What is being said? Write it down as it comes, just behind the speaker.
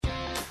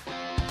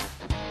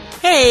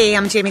Hey,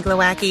 I'm Jamie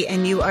Glowacki,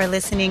 and you are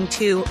listening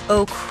to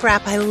Oh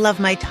Crap, I Love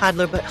My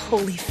Toddler, but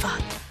Holy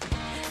Fuck.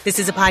 This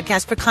is a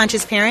podcast for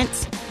conscious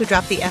parents who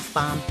drop the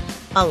F-bomb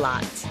a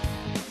lot.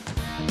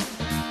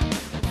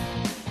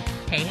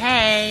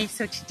 Hey.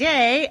 So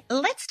today,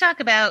 let's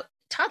talk about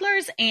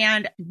toddlers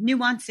and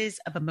nuances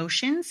of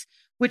emotions,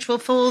 which will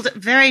fold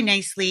very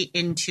nicely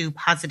into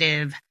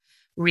positive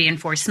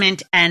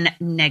reinforcement and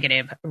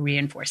negative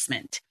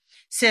reinforcement.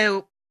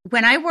 So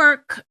when I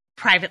work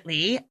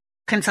privately,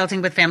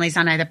 consulting with families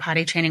on either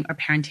potty training or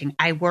parenting,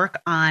 I work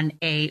on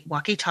a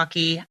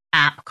walkie-talkie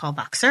app called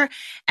Voxer.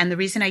 And the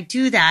reason I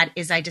do that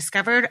is I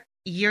discovered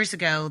years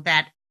ago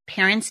that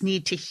parents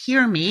need to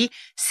hear me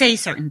say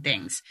certain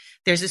things.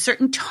 There's a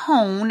certain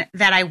tone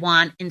that I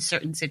want in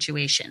certain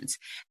situations.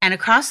 And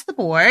across the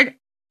board,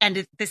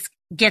 and this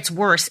gets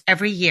worse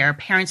every year,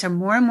 parents are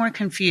more and more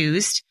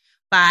confused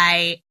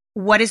by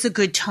what is a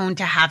good tone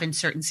to have in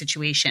certain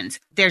situations.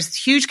 There's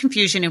huge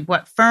confusion in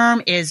what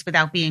firm is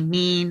without being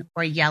mean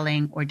or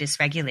yelling or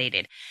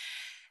dysregulated.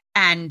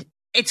 And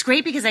it's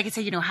great because I can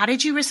say, how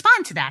did you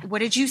respond to that? What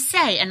did you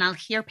say? And I'll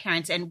hear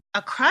parents. And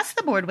across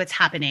the board, what's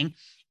happening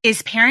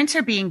is parents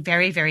are being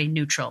very, very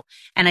neutral.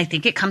 And I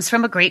think it comes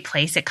from a great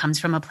place. It comes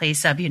from a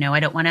place of, I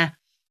don't want to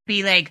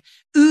be like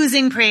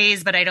oozing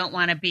praise, but I don't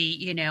want to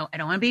be, I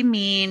don't want to be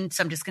mean.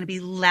 So I'm just going to be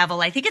level.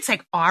 I think it's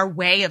like our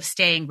way of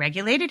staying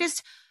regulated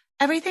is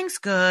everything's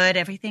good.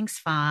 Everything's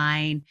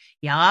fine.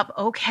 Yup.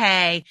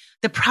 Okay.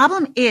 The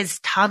problem is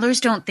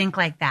toddlers don't think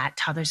like that.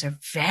 Toddlers are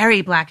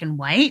very black and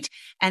white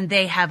and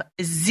they have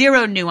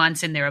zero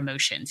nuance in their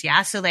emotions.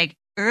 Yeah. So like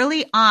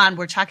early on,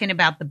 we're talking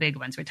about the big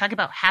ones. We're talking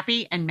about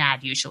happy and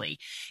mad usually.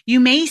 You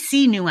may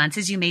see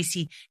nuances. You may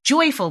see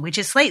joyful, which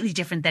is slightly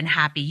different than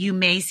happy. You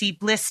may see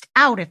blissed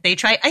out if they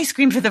try ice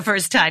cream for the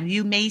first time.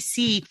 You may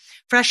see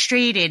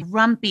frustrated,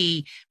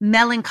 grumpy,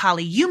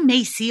 melancholy. You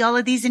may see all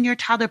of these in your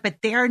toddler, but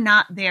they're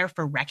not there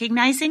for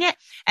recognizing it.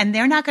 And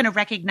they're not going to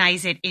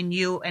recognize it in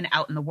you and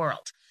out in the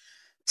world.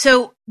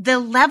 So the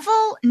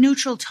level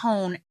neutral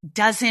tone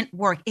doesn't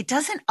work. It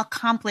doesn't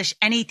accomplish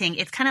anything.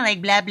 It's kind of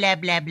like blah, blah,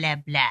 blah, blah,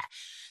 blah.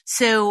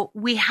 So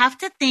we have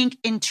to think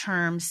in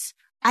terms,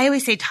 I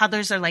always say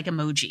toddlers are like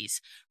emojis,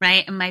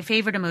 right? And my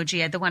favorite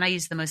emoji, the one I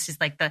use the most is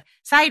like the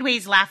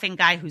sideways laughing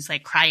guy who's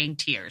like crying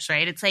tears,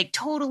 right? It's like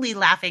totally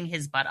laughing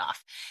his butt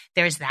off.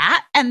 There's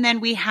that. And then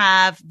we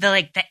have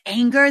the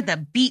anger, the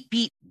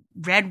beep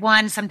red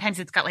one. Sometimes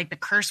it's got like the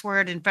curse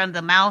word in front of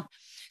the mouth.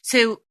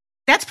 So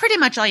that's pretty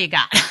much all you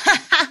got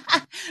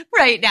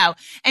right now.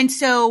 And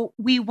so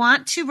we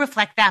want to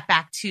reflect that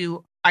back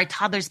to our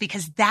toddlers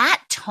because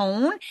that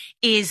tone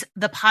is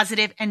the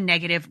positive and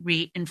negative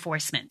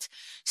reinforcement.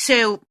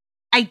 So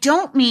I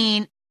don't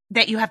mean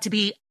that you have to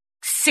be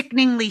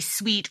sickeningly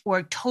sweet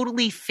or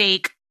totally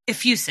fake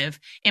effusive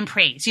in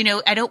praise.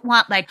 I don't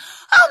want like,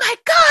 oh my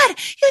God,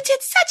 you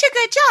did such a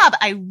good job.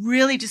 I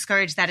really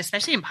discourage that,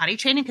 especially in potty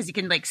training, because you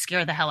can like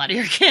scare the hell out of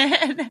your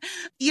kid.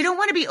 You don't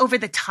want to be over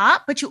the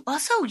top, but you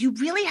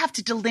really have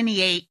to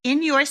delineate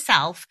in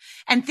yourself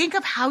and think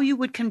of how you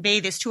would convey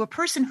this to a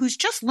person who's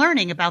just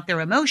learning about their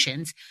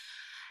emotions.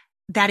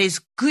 That is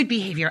good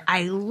behavior.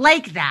 I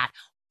like that.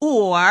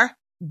 Or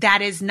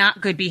that is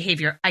not good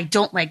behavior. I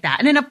don't like that.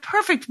 And in a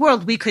perfect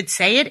world, we could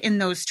say it in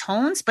those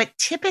tones, but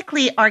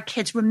typically our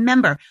kids,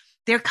 remember,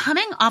 they're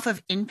coming off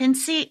of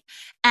infancy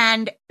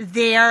and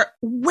they're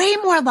way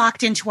more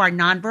locked into our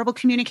nonverbal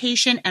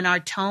communication and our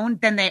tone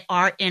than they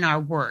are in our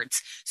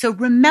words. So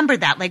remember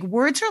that, like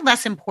words are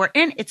less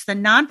important. It's the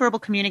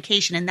nonverbal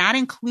communication, and that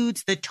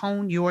includes the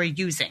tone you're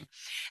using.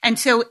 And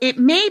so it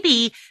may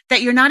be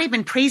that you're not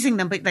even praising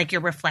them, but like you're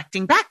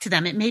reflecting back to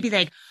them. It may be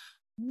like,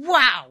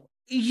 wow,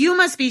 you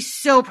must be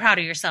so proud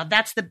of yourself.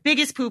 That's the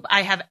biggest poop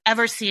I have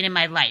ever seen in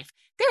my life.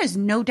 There is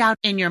no doubt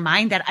in your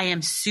mind that I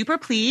am super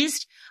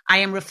pleased. I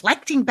am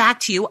reflecting back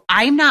to you.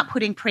 I'm not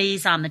putting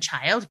praise on the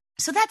child.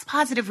 So that's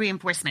positive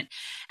reinforcement.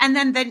 And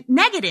then the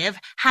negative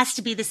has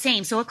to be the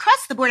same. So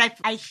across the board,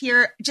 I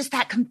hear just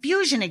that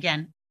confusion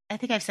again. I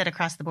think I've said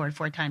across the board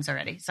 4 times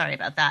already. Sorry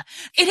about that.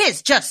 It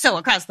is just so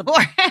across the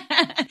board.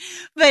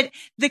 But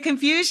the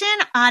confusion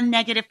on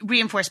negative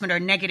reinforcement or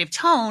negative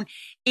tone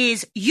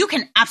is you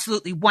can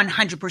absolutely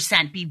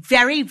 100% be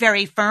very,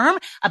 very firm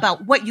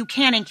about what you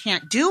can and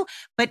can't do.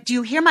 But do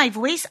you hear my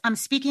voice? I'm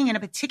speaking in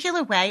a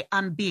particular way.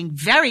 I'm being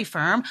very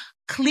firm,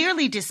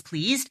 clearly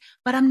displeased,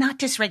 but I'm not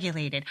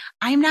dysregulated.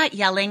 I'm not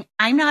yelling.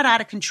 I'm not out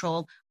of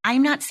control.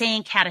 I'm not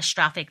saying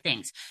catastrophic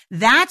things.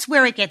 That's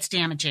where it gets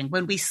damaging,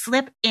 when we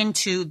slip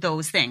into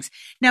those things.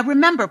 Now,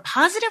 remember,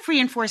 positive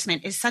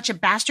reinforcement is such a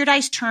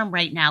bastardized term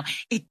right now.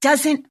 It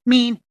doesn't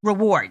mean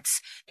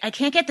rewards. I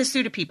can't get this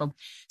through to people.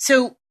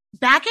 So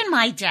back in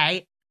my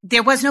day,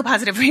 there was no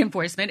positive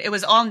reinforcement. It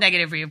was all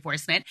negative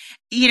reinforcement.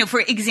 For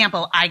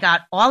example, I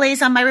got all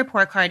A's on my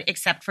report card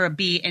except for a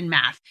B in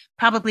math,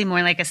 probably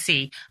more like a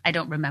C. I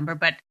don't remember,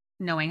 but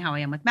knowing how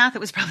I am with math,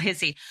 it was probably a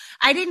C.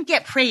 I didn't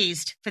get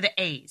praised for the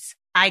A's.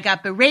 I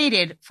got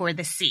berated for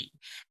the C.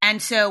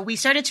 And so we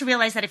started to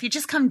realize that if you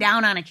just come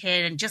down on a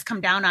kid and just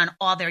come down on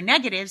all their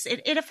negatives,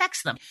 it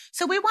affects them.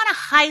 So we want to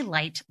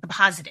highlight the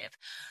positive.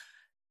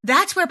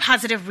 that's where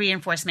positive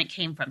reinforcement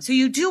came from. So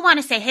you do want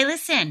to say, hey,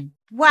 listen,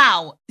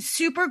 wow,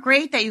 super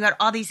great that you got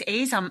all these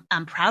A's.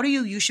 I'm proud of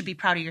you. You should be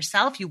proud of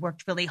yourself. You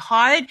worked really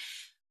hard,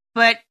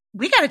 but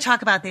we got to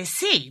talk about this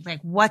C, like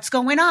what's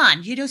going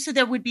on, so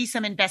there would be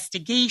some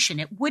investigation.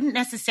 It wouldn't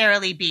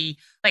necessarily be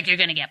like you're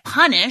going to get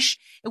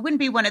punished. It wouldn't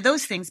be one of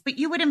those things, but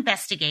you would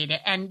investigate it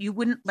and you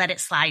wouldn't let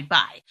it slide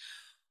by.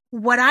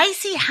 What I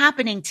see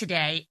happening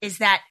today is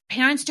that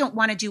parents don't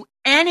want to do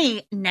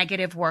any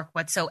negative work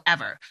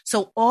whatsoever.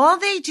 So all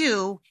they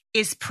do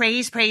is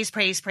praise, praise,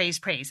 praise, praise,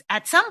 praise.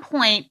 At some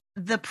point,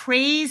 the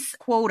praise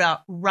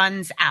quota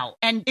runs out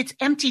and it's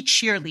empty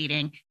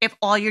cheerleading if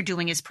all you're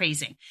doing is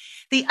praising.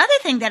 The other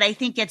thing that I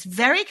think gets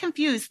very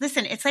confused,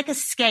 listen, it's like a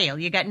scale.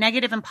 You got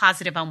negative and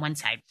positive on one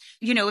side.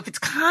 If it's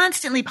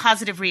constantly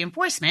positive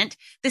reinforcement,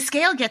 the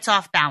scale gets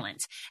off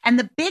balance. And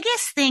the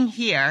biggest thing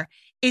here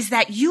is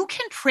that you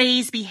can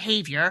praise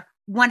behavior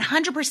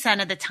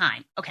 100% of the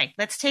time. Okay,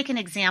 let's take an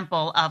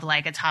example of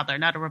like a toddler,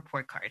 not a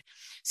report card.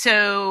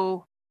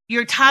 So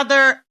your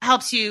toddler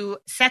helps you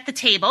set the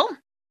table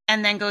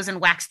and then goes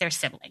and whacks their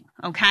sibling,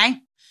 okay?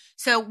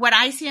 So what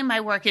I see in my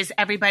work is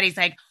everybody's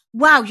like,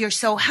 wow, you're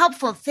so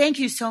helpful. Thank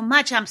you so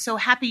much. I'm so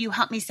happy you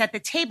helped me set the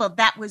table.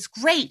 That was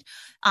great.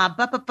 No,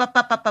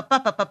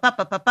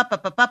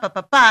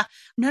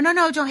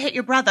 don't hit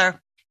your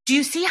brother. Do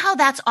you see how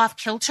that's off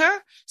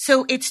kilter?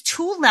 So it's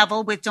too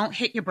level with don't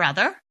hit your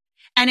brother.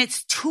 And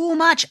it's too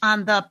much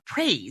on the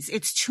praise.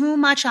 It's too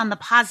much on the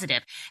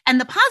positive.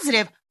 And the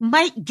positive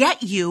might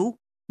get you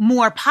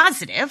more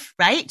positive,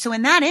 right? So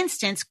in that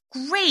instance,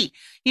 great.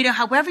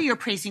 However you're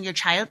praising your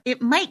child,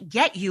 it might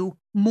get you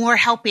more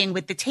helping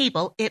with the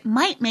table. It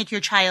might make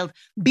your child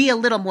be a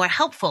little more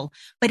helpful,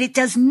 but it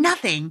does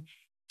nothing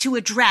to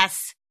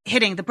address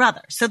hitting the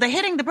brother. So the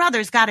hitting the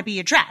brother's got to be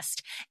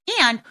addressed.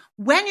 And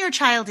when your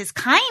child is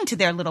kind to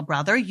their little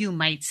brother, you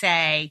might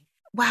say,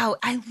 wow,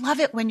 I love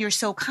it when you're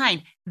so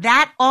kind.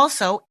 That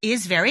also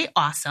is very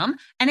awesome.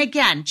 And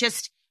again,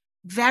 just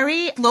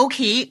very low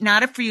key,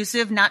 not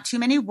effusive, not too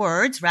many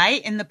words,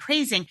 right? In the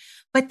praising.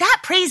 But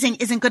that praising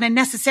isn't going to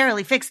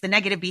necessarily fix the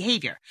negative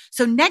behavior.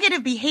 So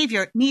negative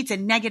behavior needs a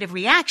negative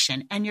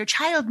reaction, and your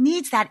child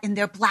needs that in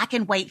their black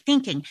and white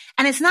thinking.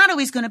 And it's not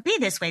always going to be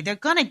this way. They're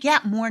going to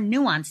get more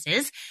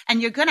nuances and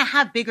you're going to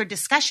have bigger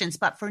discussions.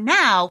 But for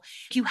now,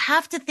 you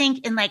have to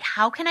think in like,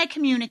 how can I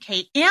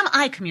communicate? Am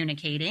I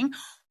communicating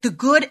the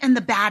good and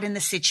the bad in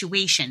the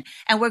situation?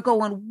 And we're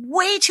going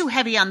way too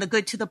heavy on the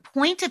good to the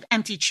point of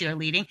empty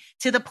cheerleading,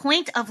 to the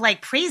point of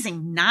like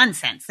praising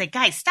nonsense. Like,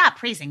 guys, stop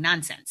praising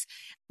nonsense.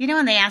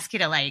 When they ask you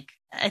to like,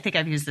 I think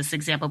I've used this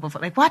example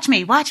before, like, watch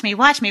me, watch me,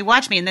 watch me,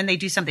 watch me. And then they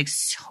do something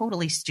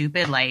totally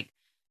stupid, like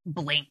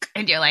blink.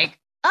 And you're like,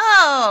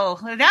 oh,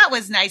 that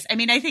was nice. I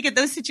mean, I think in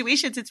those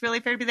situations, it's really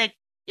fair to be like,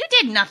 you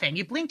did nothing.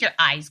 You blinked your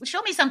eyes.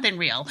 Show me something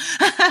real.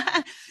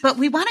 But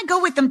we want to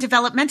go with them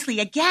developmentally.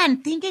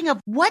 Again, thinking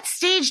of what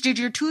stage did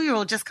your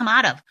 2-year-old just come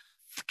out of?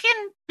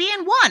 Fucking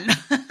being one,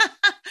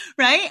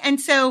 right? And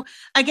so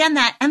again,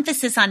 that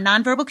emphasis on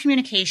nonverbal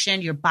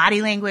communication, your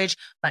body language,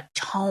 but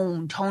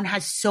tone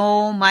has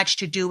so much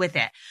to do with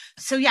it.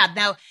 So yeah,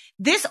 now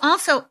this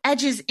also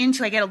edges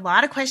into, I get a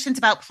lot of questions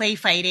about play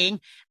fighting.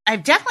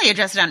 I've definitely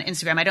addressed it on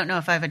Instagram. I don't know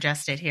if I've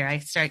addressed it here. I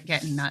start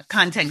getting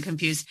content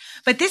confused,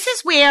 but this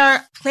is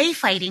where play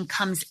fighting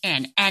comes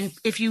in. And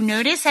if you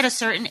notice at a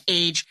certain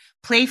age,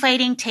 play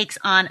fighting takes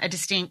on a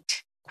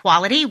distinct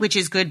quality, which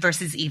is good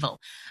versus evil.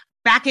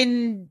 Back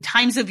in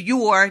times of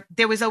yore,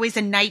 there was always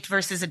a knight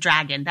versus a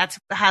dragon. That's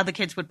how the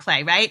kids would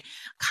play, right?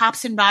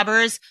 Cops and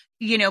robbers,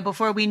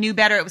 before we knew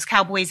better, it was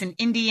cowboys and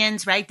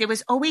Indians, right? There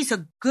was always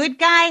a good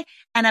guy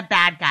and a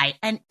bad guy.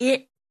 And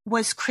it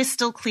was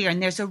crystal clear.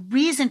 And there's a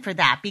reason for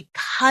that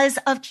because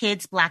of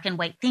kids' black and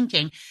white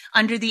thinking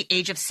under the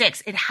age of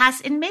 6. It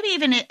has, and maybe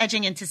even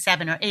edging into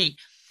 7 or 8.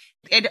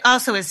 It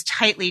also is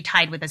tightly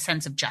tied with a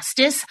sense of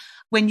justice.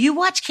 When you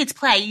watch kids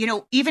play,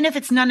 even if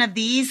it's none of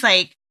these,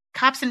 like,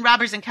 cops and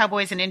robbers and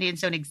cowboys and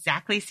Indians don't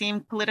exactly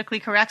seem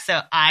politically correct.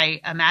 So I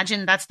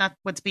imagine that's not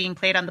what's being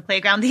played on the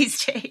playground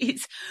these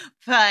days.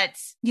 But,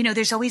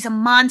 there's always a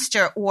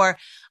monster, or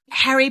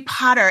Harry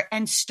Potter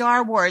and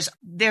Star Wars.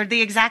 They're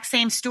the exact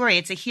same story.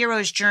 It's a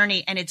hero's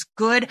journey, and it's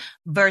good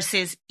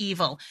versus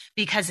evil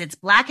because it's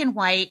black and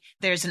white.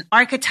 There's an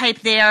archetype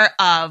there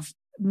of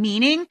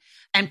meaning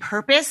and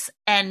purpose,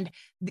 and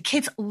the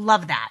kids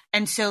love that.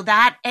 And so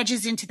that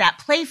edges into that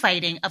play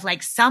fighting of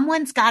like,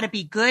 someone's got to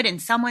be good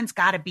and someone's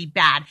got to be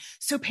bad.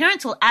 So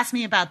parents will ask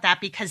me about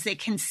that because it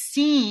can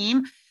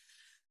seem,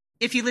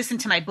 if you listen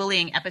to my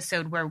bullying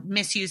episode, we're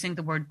misusing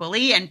the word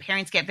bully, and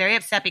parents get very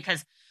upset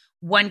because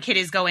one kid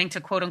is going to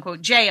quote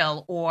unquote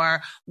jail,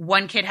 or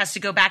one kid has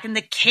to go back in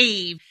the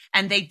cave,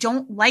 and they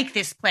don't like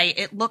this play.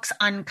 It looks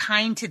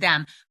unkind to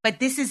them, but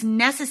this is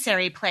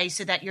necessary play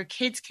so that your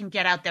kids can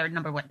get out their,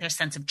 number one, their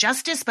sense of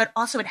justice, but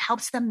also it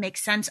helps them make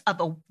sense of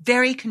a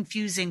very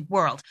confusing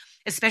world,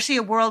 especially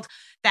a world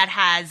that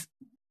has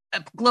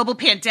global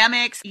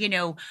pandemics,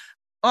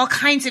 all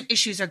kinds of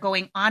issues are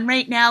going on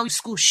right now,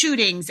 school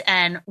shootings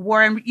and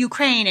war in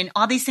Ukraine and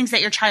all these things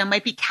that your child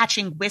might be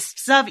catching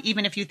wisps of,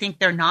 even if you think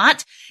they're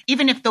not,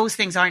 even if those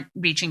things aren't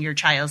reaching your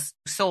child's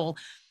soul.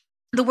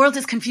 The world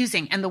is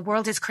confusing and the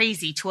world is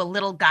crazy to a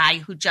little guy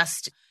who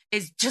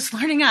is just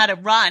learning how to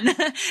run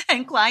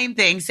and climb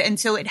things. And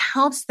so it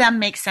helps them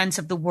make sense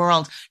of the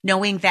world,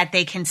 knowing that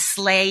they can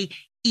slay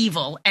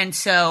evil. And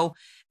so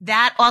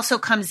that also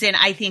comes in,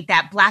 I think,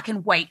 that black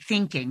and white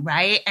thinking,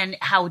 right? And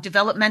how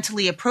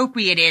developmentally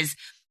appropriate it is.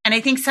 And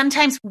I think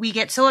sometimes we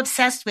get so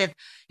obsessed with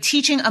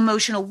teaching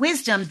emotional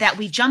wisdom that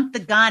we jump the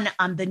gun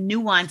on the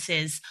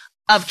nuances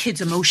of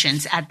kids'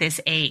 emotions at this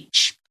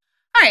age.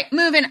 All right,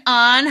 moving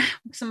on,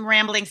 some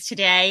ramblings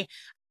today.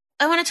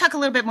 I want to talk a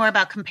little bit more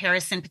about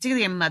comparison,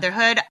 particularly in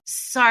motherhood.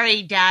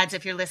 Sorry, dads,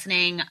 if you're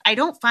listening. I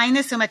don't find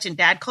this so much in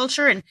dad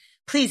culture. And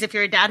please, if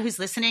you're a dad who's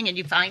listening and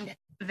you find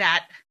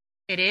that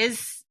it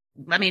is,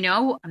 let me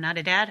know. I'm not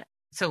a dad,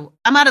 so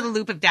I'm out of the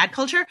loop of dad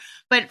culture.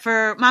 But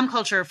for mom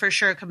culture, for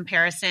sure,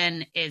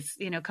 comparison is,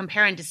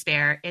 compare and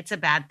despair. It's a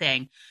bad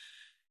thing.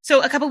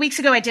 So a couple of weeks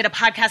ago, I did a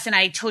podcast and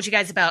I told you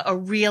guys about a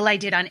reel I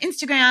did on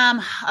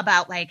Instagram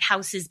about like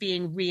houses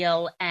being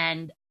real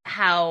and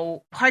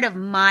how part of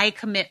my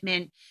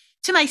commitment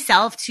to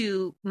myself,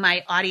 to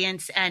my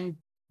audience, and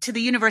to the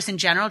universe in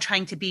general,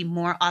 trying to be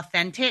more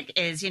authentic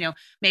is,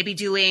 maybe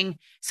doing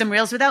some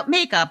reels without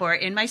makeup or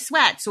in my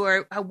sweats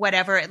or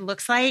whatever it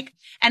looks like.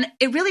 And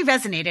it really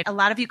resonated. A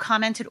lot of you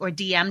commented or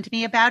DM'd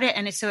me about it.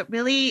 And so it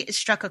really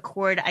struck a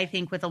chord, I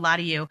think, with a lot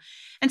of you.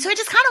 And so I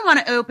just kind of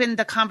want to open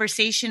the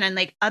conversation and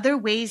like other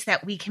ways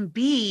that we can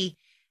be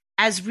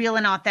as real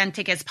and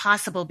authentic as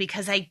possible,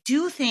 because I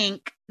do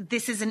think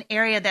this is an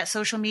area that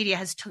social media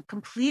has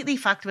completely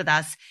fucked with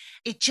us.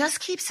 It just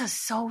keeps us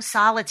so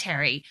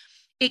solitary.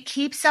 It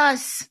keeps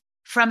us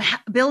from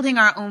building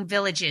our own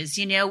villages.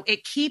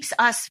 It keeps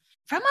us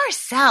from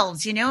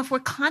ourselves. If we're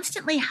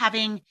constantly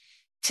having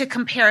to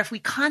compare, if we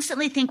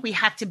constantly think we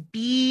have to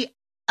be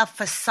a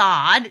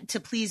facade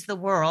to please the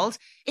world,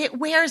 it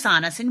wears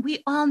on us. And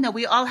we all know,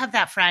 we all have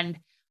that friend.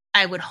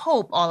 I would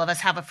hope all of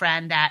us have a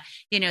friend that,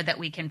 that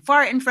we can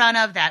fart in front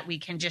of, that we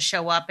can just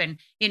show up and,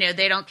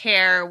 they don't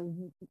care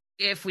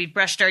if we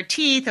brushed our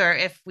teeth or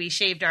if we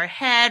shaved our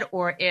head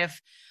or if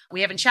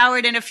we haven't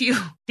showered in a few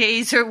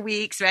days or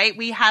weeks, right?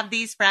 We have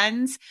these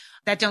friends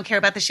that don't care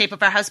about the shape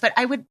of our house, but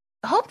I would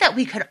hope that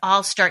we could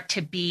all start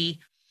to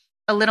be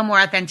a little more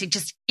authentic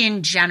just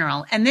in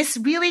general. And this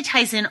really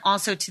ties in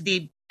also to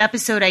the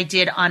episode I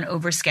did on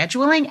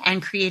overscheduling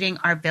and creating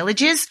our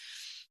villages.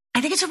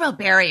 I think it's a real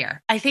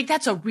barrier. I think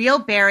that's a real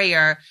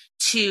barrier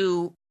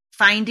to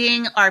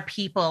finding our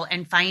people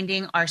and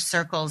finding our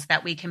circles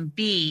that we can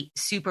be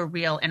super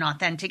real and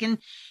authentic. And,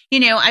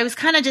 I was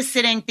kind of just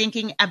sitting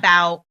thinking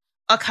about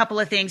a couple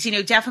of things,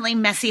 definitely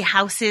messy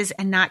houses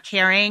and not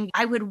caring.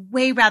 I would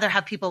way rather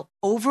have people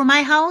over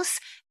my house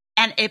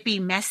and it be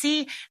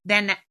messy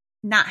than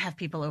not have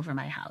people over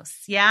my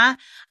house. Yeah.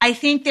 I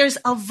think there's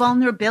a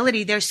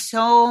vulnerability. There's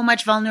so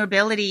much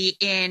vulnerability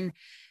in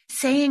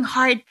saying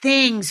hard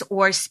things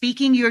or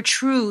speaking your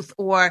truth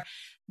or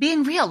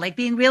being real, like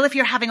being real if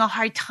you're having a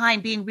hard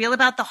time, being real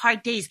about the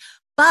hard days,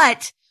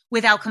 but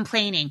without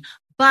complaining,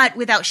 but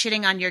without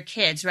shitting on your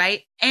kids,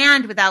 right?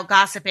 And without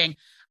gossiping.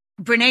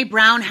 Brene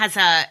Brown has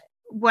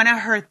one of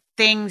her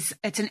things.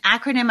 It's an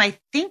acronym. I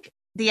think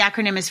the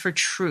acronym is for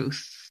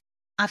truth.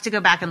 I'll have to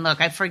go back and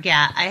look. I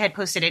forget. I had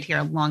posted it here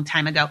a long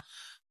time ago.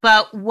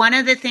 But one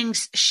of the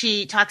things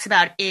she talks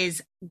about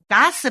is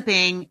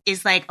gossiping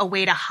is like a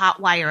way to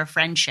hotwire a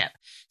friendship.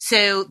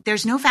 So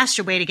there's no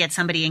faster way to get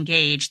somebody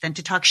engaged than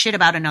to talk shit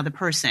about another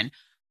person.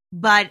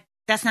 But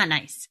that's not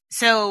nice.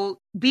 So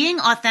being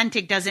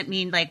authentic doesn't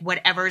mean like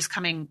whatever's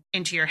coming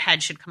into your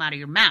head should come out of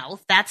your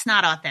mouth. That's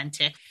not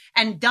authentic.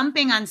 And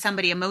dumping on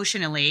somebody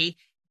emotionally,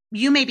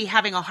 you may be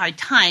having a hard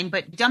time,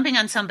 but dumping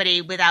on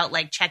somebody without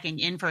like checking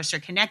in first or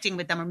connecting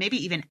with them, or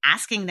maybe even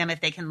asking them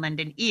if they can lend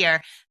an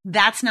ear,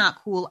 that's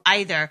not cool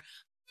either.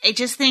 I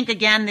just think,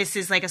 again, this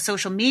is like a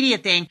social media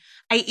thing.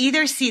 I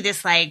either see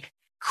this like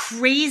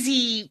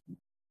crazy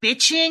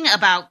bitching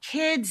about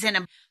kids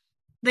and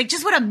like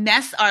just what a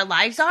mess our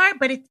lives are,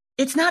 but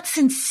it's not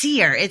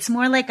sincere. It's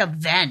more like a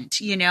vent,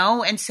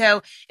 And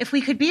so if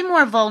we could be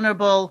more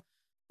vulnerable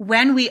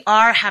when we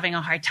are having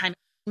a hard time,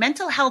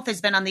 mental health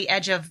has been on the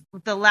edge of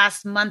the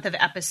last month of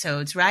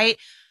episodes, right?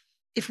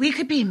 If we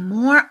could be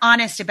more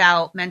honest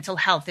about mental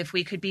health, if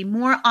we could be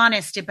more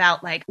honest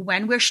about like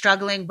when we're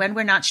struggling, when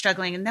we're not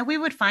struggling, and then we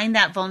would find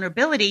that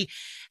vulnerability.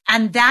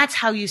 And that's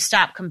how you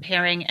stop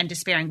comparing and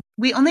despairing.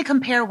 We only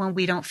compare when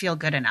we don't feel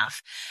good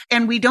enough.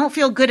 And we don't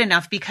feel good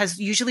enough because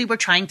usually we're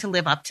trying to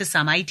live up to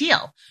some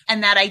ideal.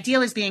 And that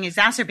ideal is being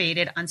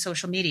exacerbated on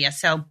social media.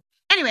 So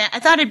anyway, I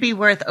thought it'd be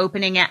worth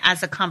opening it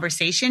as a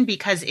conversation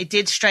because it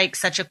did strike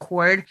such a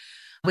chord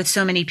with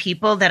so many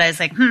people that I was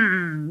like,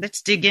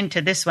 let's dig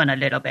into this one a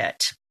little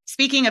bit.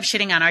 Speaking of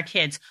shitting on our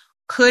kids,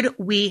 could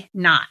we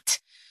not?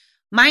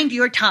 Mind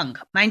your tongue.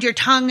 Mind your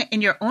tongue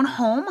in your own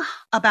home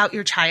about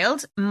your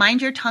child.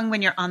 Mind your tongue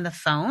when you're on the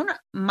phone.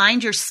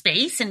 Mind your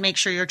space and make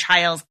sure your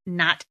child's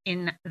not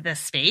in the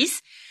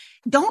space.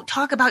 Don't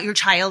talk about your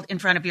child in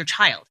front of your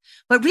child,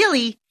 but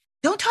really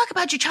don't talk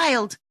about your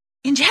child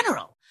in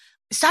general.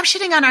 Stop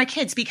shitting on our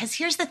kids, because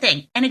here's the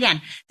thing. And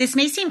again, this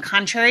may seem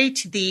contrary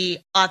to the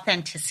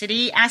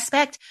authenticity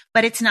aspect,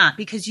 but it's not,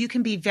 because you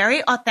can be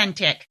very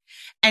authentic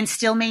and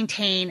still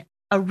maintain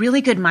a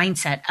really good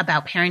mindset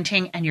about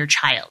parenting and your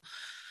child.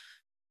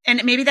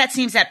 And maybe that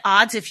seems at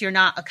odds if you're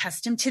not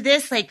accustomed to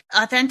this. Like,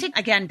 authentic,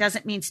 again,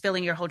 doesn't mean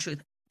spilling your whole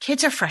truth.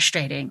 Kids are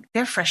frustrating.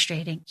 They're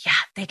frustrating. Yeah,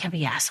 they can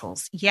be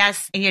assholes.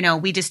 Yes.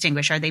 And, we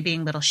distinguish. Are they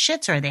being little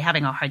shits? Or are they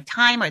having a hard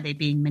time? Are they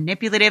being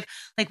manipulative?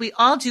 Like, we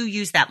all do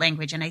use that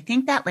language. And I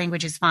think that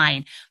language is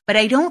fine. But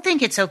I don't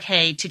think it's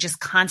okay to just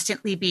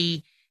constantly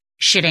be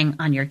shitting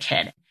on your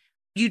kid.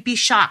 You'd be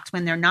shocked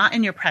when they're not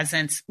in your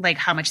presence, like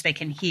how much they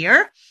can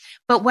hear.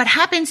 But what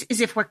happens is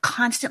if we're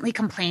constantly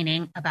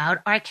complaining about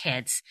our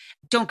kids,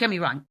 don't get me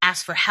wrong,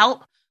 ask for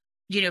help.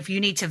 If you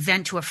need to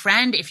vent to a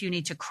friend, if you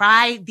need to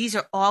cry, these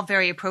are all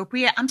very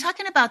appropriate. I'm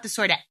talking about the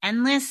sort of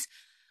endless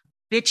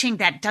bitching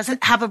that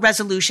doesn't have a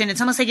resolution.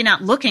 It's almost like you're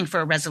not looking for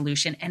a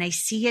resolution. And I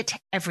see it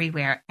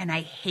everywhere and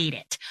I hate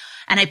it.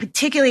 And I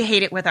particularly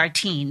hate it with our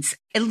teens.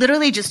 I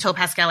literally just told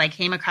Pascal I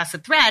came across a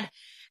thread,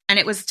 and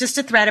it was just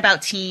a thread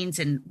about teens.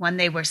 And when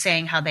they were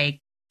saying how they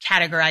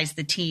categorize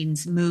the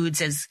teens'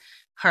 moods as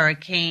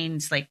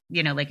hurricanes, like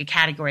a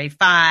category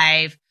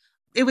 5.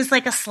 It was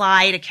like a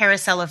slide, a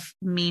carousel of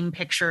meme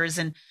pictures.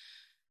 And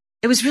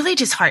it was really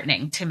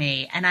disheartening to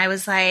me. And I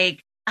was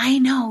like, I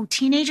know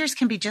teenagers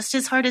can be just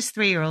as hard as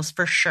 3-year-olds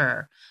for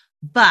sure.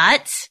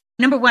 But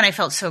number one, I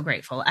felt so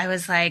grateful. I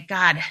was like,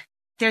 God,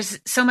 there's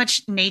so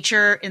much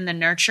nature in the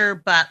nurture,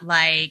 but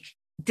like,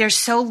 there's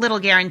so little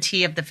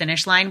guarantee of the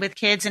finish line with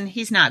kids. And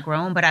he's not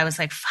grown, but I was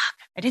like, fuck,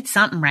 I did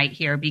something right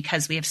here,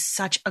 because we have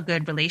such a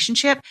good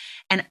relationship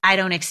and I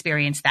don't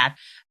experience that.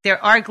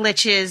 There are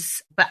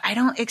glitches, but I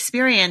don't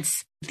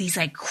experience these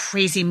like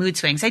crazy mood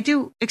swings. I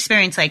do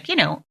experience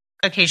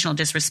occasional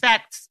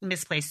disrespect,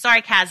 misplaced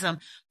sarcasm.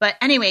 But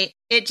anyway,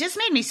 it just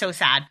made me so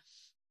sad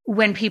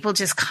when people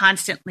just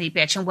constantly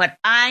bitch. And what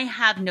I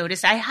have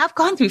noticed, I have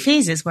gone through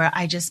phases where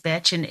I just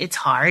bitch and it's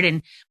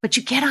hard. But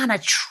you get on a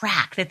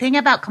track. The thing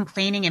about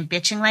complaining and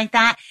bitching like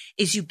that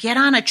is you get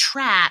on a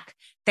track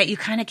that you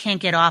kind of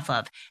can't get off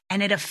of.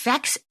 And it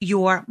affects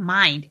your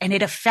mind and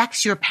it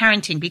affects your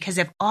parenting, because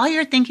if all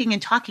you're thinking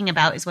and talking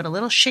about is what a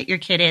little shit your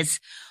kid is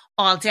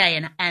all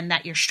day and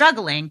that you're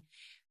struggling,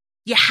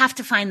 you have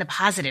to find the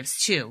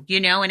positives too,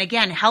 And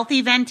again,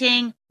 healthy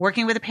venting,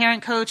 working with a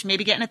parent coach,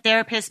 maybe getting a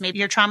therapist, maybe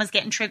your trauma's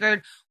getting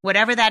triggered,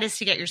 whatever that is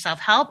to get yourself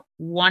help,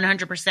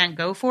 100%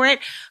 go for it.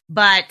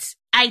 But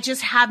I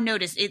just have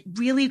noticed it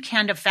really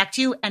can affect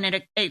you,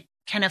 and it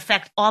can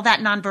affect all that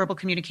nonverbal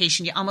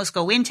communication. You almost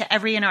go into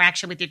every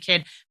interaction with your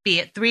kid, be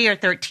it 3 or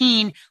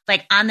 13,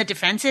 like on the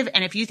defensive.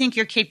 And if you think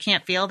your kid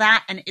can't feel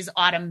that and is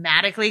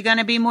automatically going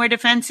to be more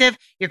defensive,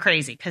 you're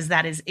crazy, because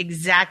that is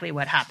exactly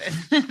what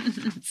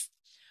happens.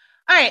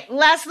 All right.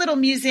 Last little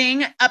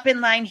musing up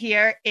in line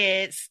here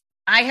is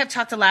I have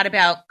talked a lot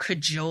about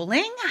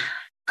cajoling,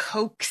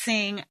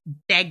 coaxing,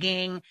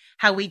 begging,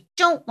 how we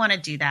don't want to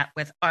do that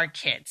with our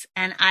kids.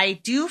 And I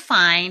do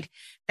find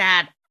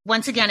that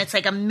once again, it's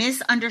like a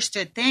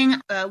misunderstood thing.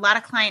 A lot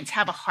of clients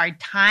have a hard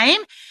time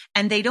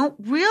and they don't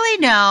really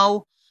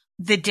know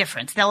the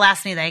difference. They'll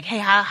ask me like, hey,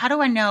 how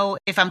do I know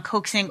if I'm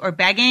coaxing or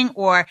begging?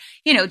 Or,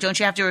 don't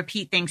you have to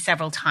repeat things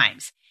several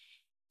times?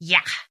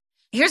 Yeah.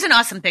 Here's an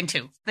awesome thing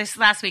too. This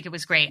last week, it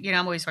was great.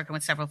 I'm always working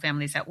with several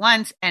families at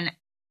once. And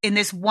in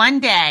this one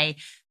day,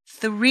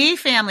 3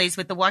 families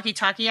with the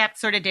walkie-talkie app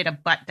sort of did a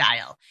butt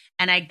dial.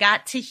 And I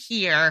got to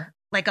hear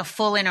like a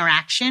full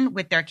interaction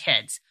with their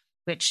kids,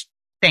 which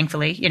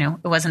thankfully,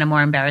 it wasn't a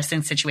more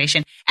embarrassing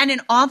situation. And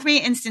in all 3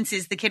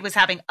 instances, the kid was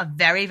having a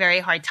very, very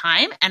hard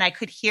time. And I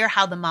could hear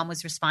how the mom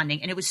was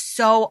responding. And it was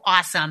so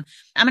awesome.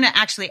 I'm going to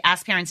actually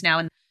ask parents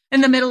now in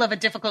the middle of a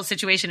difficult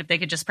situation if they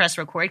could just press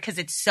record, because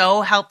it's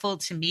so helpful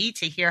to me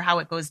to hear how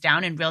it goes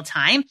down in real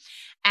time.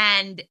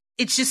 And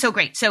it's just so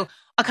great. So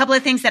a couple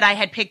of things that I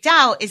had picked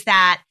out is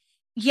that,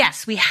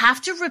 yes, we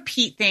have to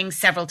repeat things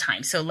several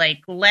times. So like,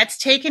 let's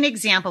take an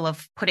example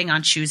of putting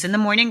on shoes in the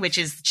morning, which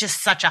is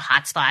just such a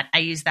hot spot. I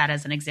use that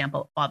as an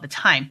example all the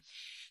time.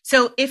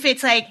 So if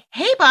it's like,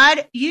 hey,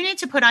 bud, you need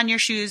to put on your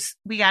shoes.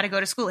 We got to go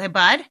to school. Hey,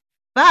 bud,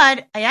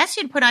 I asked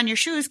you to put on your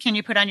shoes. Can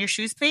you put on your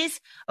shoes, please?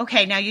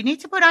 Okay, now you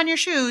need to put on your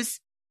shoes.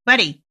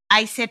 Buddy,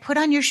 I said, put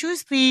on your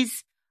shoes,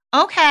 please.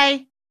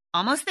 Okay,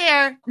 almost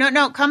there.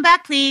 No, come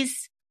back,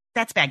 please.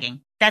 That's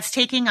begging. That's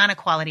taking on a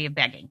quality of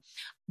begging.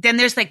 Then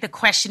there's like the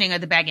questioning or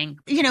the begging.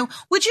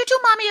 Would you do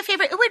mommy a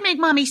favor? It would make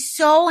mommy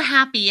so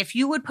happy if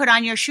you would put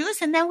on your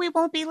shoes and then we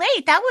won't be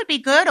late. That would be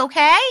good,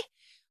 okay?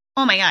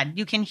 Oh my God,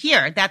 you can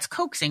hear that's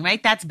coaxing,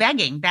 right? That's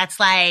begging. That's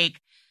like,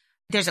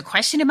 There's a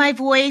question in my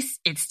voice.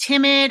 It's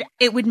timid.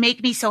 It would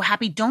make me so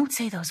happy. Don't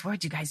say those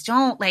words, you guys.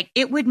 Don't.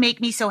 It would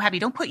make me so happy.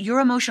 Don't put your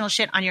emotional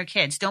shit on your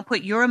kids. Don't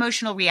put your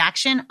emotional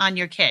reaction on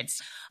your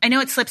kids. I know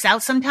it slips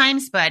out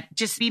sometimes, but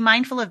just be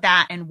mindful of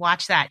that and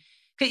watch that.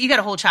 You got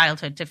a whole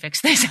childhood to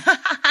fix this.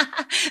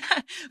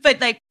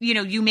 But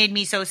you made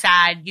me so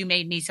sad. You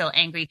made me so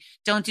angry.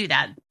 Don't do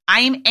that.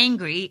 I am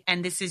angry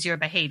and this is your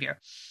behavior.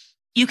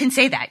 You can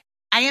say that.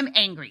 I am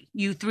angry.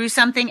 You threw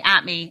something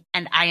at me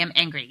and I am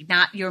angry,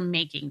 not you're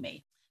making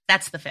me.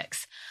 That's the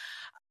fix.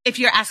 If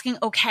you're asking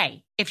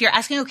okay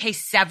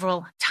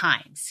several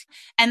times.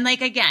 And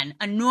again,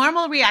 a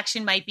normal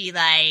reaction might be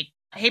like,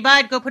 hey,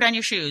 bud, go put on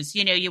your shoes.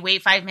 You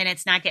wait 5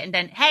 minutes, not getting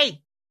done.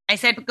 Hey, I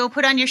said, go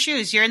put on your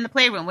shoes. You're in the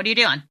playroom. What are you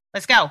doing?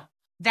 Let's go.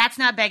 That's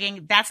not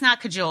begging. That's not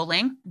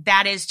cajoling.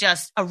 That is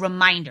just a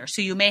reminder.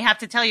 So you may have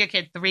to tell your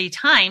kid 3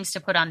 times to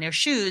put on their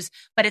shoes,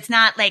 but it's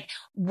not like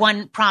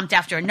one prompt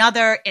after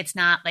another. It's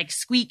not like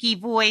squeaky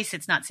voice.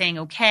 It's not saying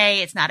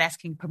okay. It's not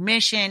asking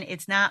permission.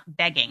 It's not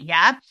begging.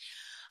 Yeah.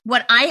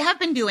 What I have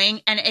been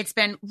doing, and it's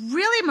been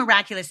really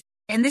miraculous,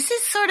 and this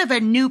is sort of a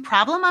new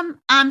problem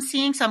I'm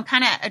seeing, so I'm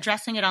kind of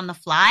addressing it on the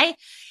fly,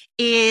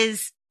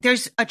 is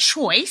there's a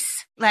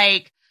choice,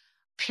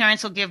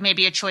 parents will give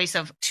maybe a choice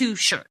of 2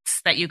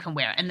 shirts that you can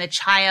wear, and the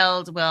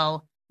child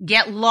will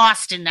get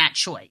lost in that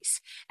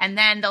choice. And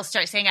then they'll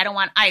start saying, I don't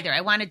want either.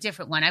 I want a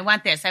different one. I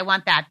want this. I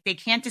want that. They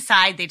can't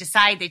decide. They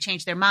decide. They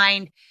change their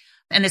mind.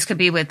 And this could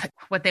be with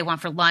what they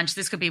want for lunch.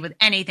 This could be with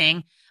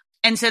anything.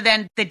 And so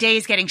then the day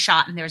is getting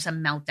shot and there's a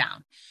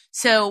meltdown.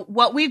 So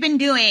what we've been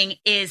doing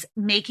is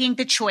making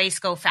the choice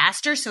go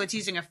faster. So it's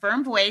using a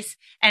firm voice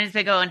and it's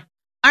been going,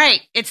 all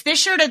right, it's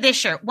this shirt or this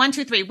shirt. 1,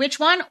 2, 3. Which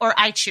one? Or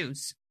I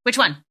choose. Which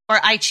one? Or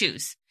I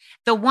choose.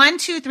 The 1,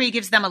 2, 3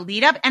 gives them a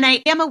lead up. And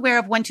I am aware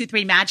of 1, 2,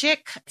 3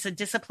 Magic. It's a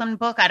discipline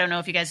book. I don't know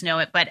if you guys know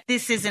it, but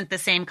this isn't the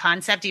same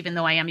concept, even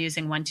though I am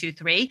using 1, 2,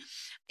 3.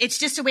 It's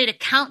just a way to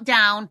count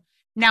down.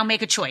 Now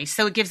make a choice.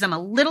 So it gives them a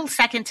little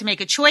second to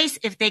make a choice.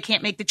 If they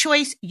can't make the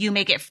choice, you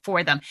make it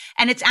for them.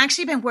 And it's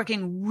actually been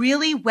working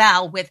really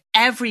well with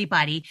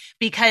everybody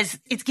because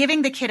it's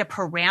giving the kid a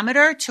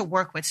parameter to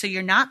work with. So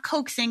you're not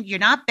coaxing, you're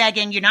not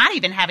begging, you're not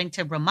even having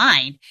to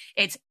remind.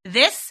 It's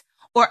this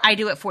or I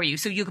do it for you.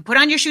 So you can put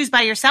on your shoes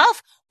by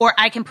yourself or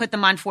I can put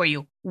them on for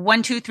you.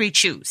 1, 2, 3,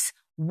 choose.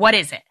 What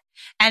is it?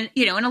 And,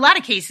 in a lot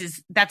of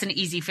cases, that's an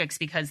easy fix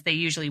because they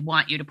usually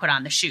want you to put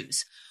on the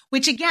shoes,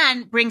 which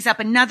again brings up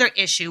another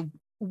issue,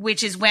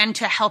 which is when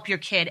to help your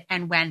kid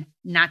and when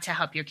not to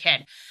help your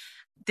kid.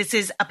 This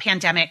is a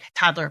pandemic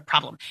toddler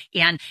problem.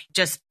 And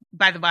just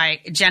by the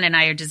way, Jen and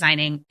I are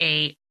designing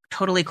a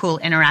totally cool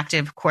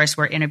interactive course.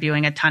 We're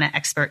interviewing a ton of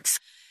experts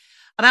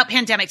about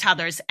pandemic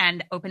toddlers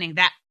and opening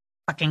that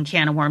fucking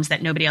can of worms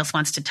that nobody else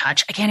wants to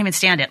touch. I can't even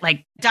stand it.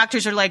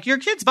 Doctors are like, your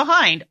kid's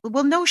behind.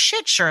 Well, no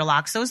shit,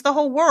 Sherlock. So's the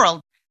whole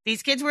world.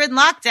 These kids were in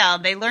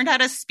lockdown. They learned how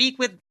to speak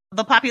with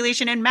the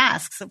population in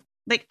masks.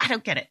 I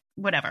don't get it.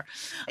 Whatever.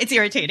 It's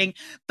irritating.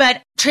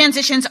 But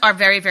transitions are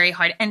very, very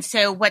hard. And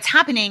so what's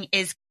happening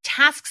is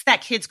tasks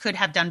that kids could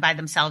have done by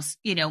themselves,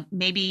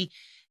 maybe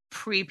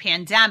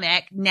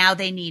pre-pandemic, now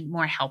they need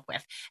more help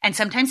with. And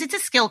sometimes it's a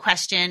skill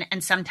question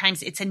and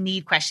sometimes it's a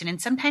need question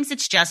and sometimes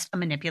it's just a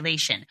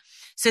manipulation.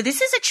 So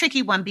this is a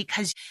tricky one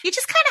because you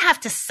just kind of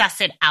have to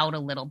suss it out a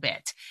little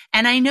bit.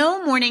 And I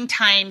know morning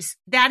times,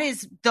 that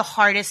is the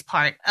hardest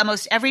part.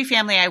 Almost every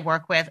family I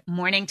work with,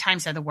 morning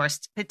times are the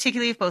worst,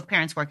 particularly if both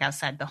parents work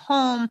outside the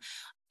home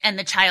and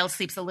the child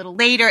sleeps a little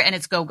later and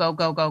it's go, go,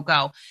 go, go,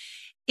 go.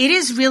 It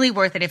is really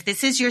worth it. If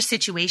this is your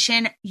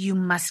situation, you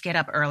must get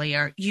up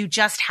earlier. You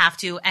just have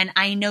to. And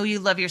I know you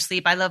love your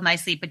sleep. I love my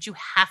sleep, but you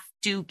have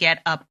to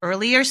get up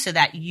earlier so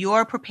that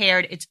you're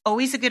prepared. It's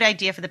always a good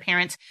idea for the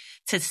parents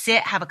to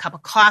sit, have a cup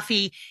of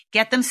coffee,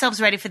 get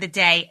themselves ready for the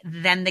day.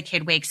 Then the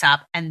kid wakes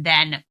up and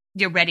then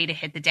you're ready to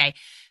hit the day.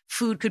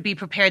 Food could be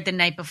prepared the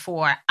night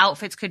before.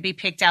 Outfits could be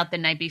picked out the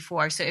night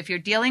before. So if you're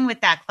dealing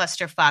with that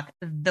clusterfuck,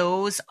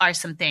 those are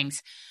some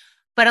things.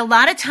 But a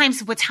lot of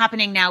times what's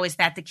happening now is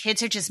that the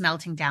kids are just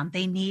melting down.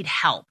 They need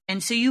help.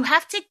 And so you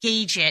have to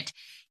gauge it.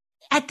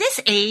 At this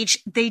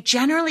age, they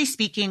generally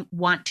speaking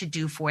want to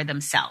do for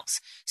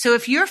themselves. So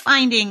if you're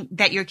finding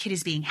that your kid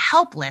is being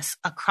helpless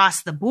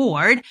across the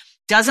board,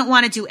 doesn't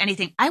want to do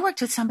anything. I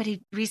worked with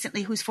somebody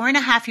recently whose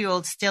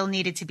 4.5-year-old still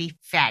needed to be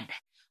fed,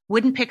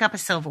 wouldn't pick up a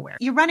silverware.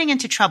 You're running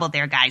into trouble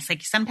there, guys.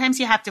 Sometimes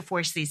you have to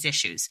force these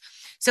issues.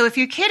 So if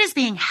your kid is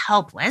being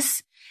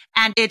helpless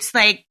and it's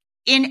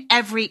in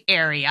every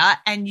area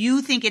and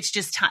you think it's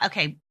just time,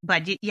 okay,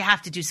 but you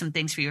have to do some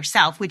things for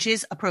yourself, which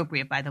is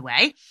appropriate, by the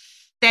way,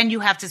 then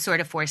you have to sort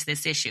of force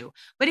this issue.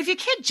 But if your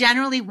kid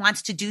generally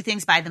wants to do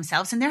things by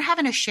themselves and they're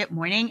having a shit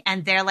morning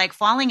and they're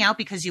falling out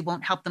because you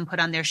won't help them put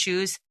on their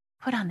shoes,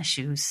 put on the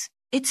shoes.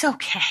 It's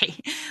okay.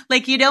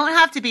 You don't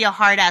have to be a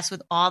hard ass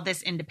with all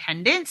this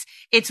independence.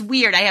 It's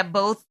weird. I have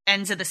both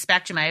ends of the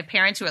spectrum. I have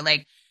parents who are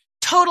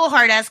total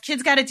hard ass.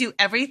 Kids got to do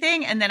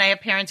everything. And then I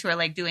have parents who are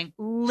like doing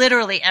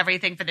literally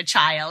everything for the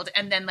child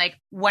and then like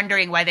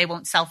wondering why they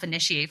won't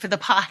self-initiate for the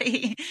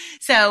potty.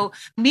 So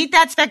meet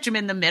that spectrum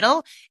in the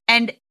middle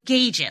and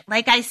gauge it.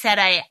 Like I said,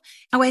 I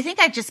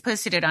think I just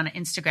posted it on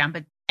Instagram,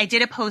 but I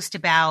did a post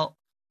about,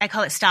 I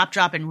call it stop,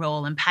 drop, and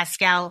roll. And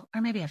Pascal,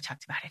 or maybe I've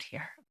talked about it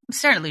here. I'm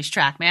starting to lose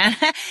track, man.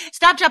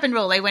 Stop, drop, and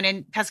roll. I went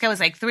in. Pascal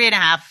was like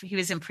 3.5. He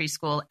was in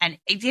preschool and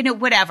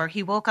whatever.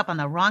 He woke up on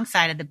the wrong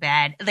side of the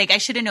bed. Like I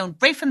should have known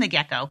right from the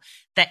get-go.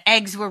 The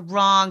eggs were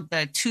wrong.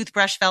 The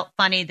toothbrush felt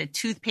funny. The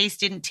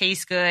toothpaste didn't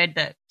taste good.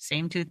 The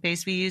same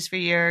toothpaste we used for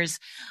years.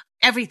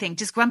 Everything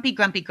just grumpy,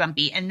 grumpy,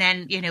 grumpy. And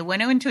then,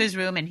 went into his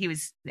room and he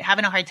was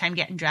having a hard time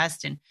getting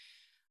dressed. And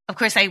of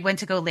course I went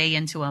to go lay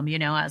into him.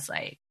 I was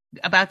like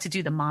about to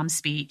do the mom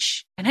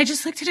speech and I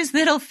just looked at his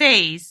little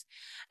face.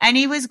 And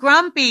he was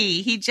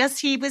grumpy. He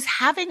was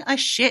having a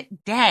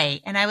shit day.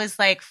 And I was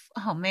like,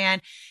 oh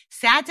man,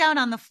 sat down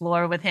on the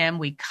floor with him.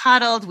 We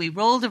cuddled, we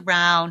rolled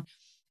around.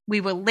 We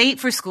were late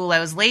for school.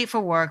 I was late for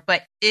work,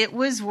 but it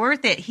was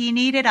worth it. He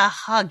needed a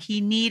hug.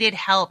 He needed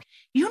help.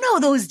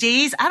 Those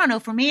days, I don't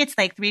know, for me, it's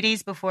like 3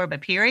 days before the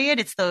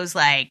period. It's those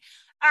like,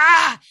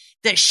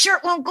 the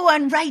shirt won't go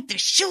on right. The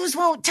shoes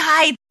won't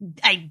tie.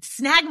 I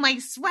snag my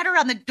sweater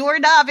on the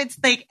doorknob. It's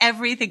like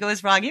everything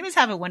goes wrong. He was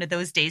having one of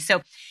those days.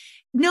 So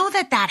know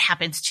that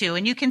happens too.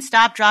 And you can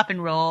stop, drop,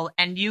 and roll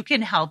and you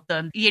can help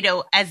them.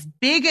 As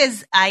big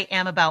as I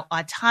am about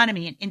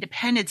autonomy and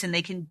independence and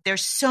they're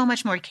so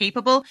much more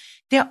capable,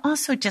 they're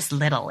also just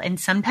little and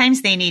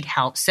sometimes they need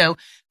help. So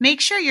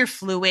make sure you're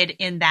fluid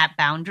in that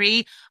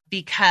boundary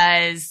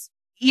because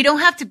you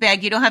don't have to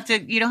beg. You don't have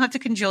to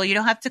cajole. You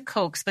don't have to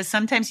coax, but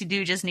sometimes you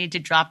do just need to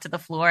drop to the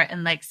floor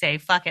and like say,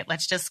 fuck it.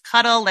 Let's just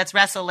cuddle. Let's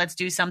wrestle. Let's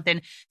do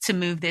something to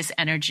move this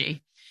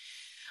energy.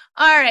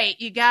 All right,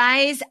 you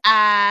guys,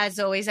 as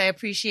always, I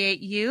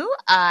appreciate you.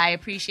 I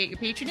appreciate your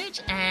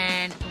patronage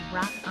and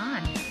rock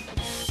on.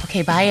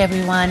 Okay, bye,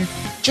 everyone.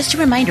 Just a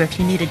reminder, if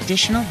you need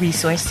additional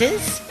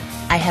resources,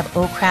 I have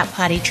Oh Crap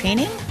Potty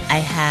Training. I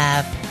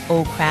have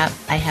Oh Crap,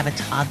 I Have a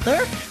Toddler.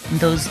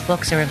 Those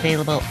books are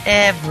available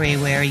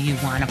everywhere you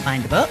want to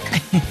find a book.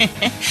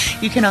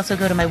 You can also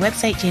go to my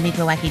website,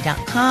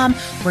 jamieglowacki.com,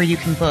 where you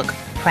can book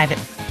private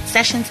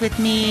sessions with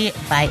me,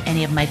 buy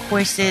any of my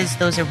courses.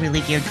 Those are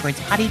really geared towards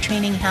potty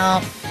training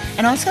help.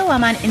 And also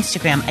I'm on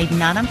Instagram. I'm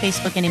not on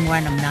Facebook anymore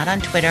and I'm not on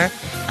Twitter.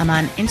 I'm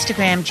on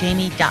Instagram,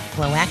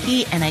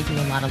 jamie.glowacki, and I do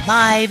a lot of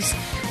lives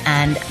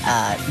and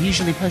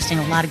usually posting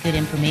a lot of good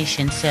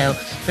information. So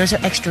those are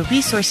extra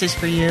resources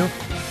for you.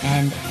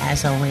 And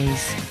as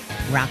always,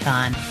 rock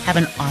on. Have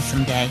an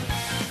awesome day.